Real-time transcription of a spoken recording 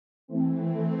My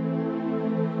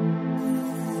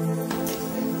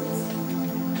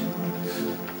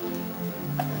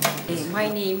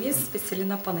name is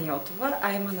Veselina Panayotova.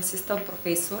 I am an assistant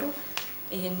professor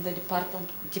in the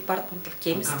Department of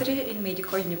Chemistry in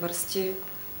Medical University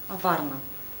of Varna.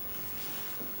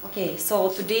 Okay, so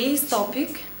today's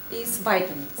topic is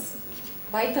vitamins.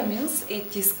 Vitamins,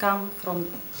 it is come from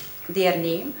their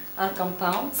name, are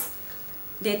compounds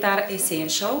that are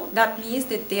essential. That means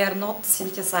that they are not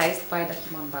synthesized by the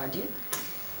human body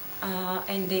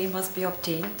and they must be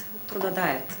obtained through the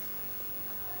diet.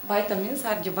 Vitamins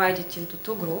are divided into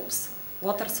two groups,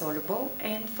 water-soluble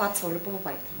and fat-soluble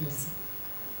vitamins.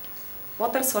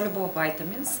 Water-soluble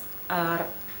vitamins are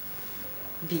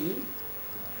B,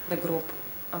 the group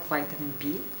of vitamin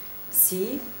B,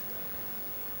 C,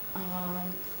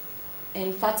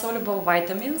 and fat-soluble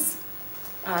vitamins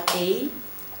are A,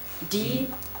 D,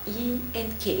 E,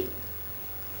 and K.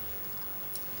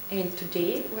 And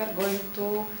today we are going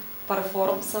to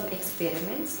perform some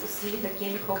experiments to see the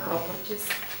chemical properties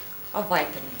of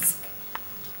vitamins.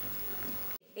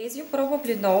 As you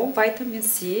probably know, vitamin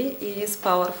C is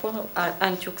powerful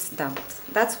antioxidant.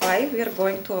 That's why we are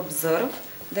going to observe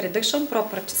the reduction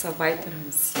properties of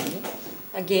vitamin C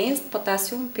against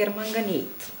potassium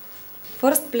permanganate.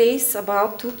 First, place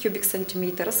about 2 cubic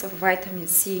centimeters of vitamin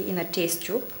C in a test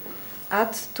tube.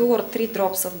 Add 2 or 3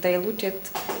 drops of diluted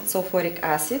sulfuric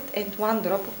acid and 1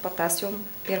 drop of potassium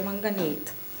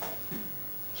permanganate.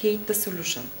 Heat the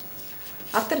solution.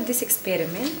 After this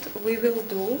experiment, we will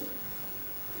do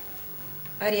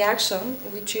a reaction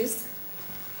which is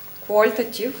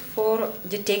qualitative for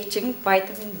detecting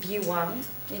vitamin B1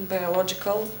 in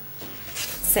biological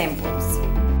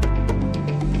samples.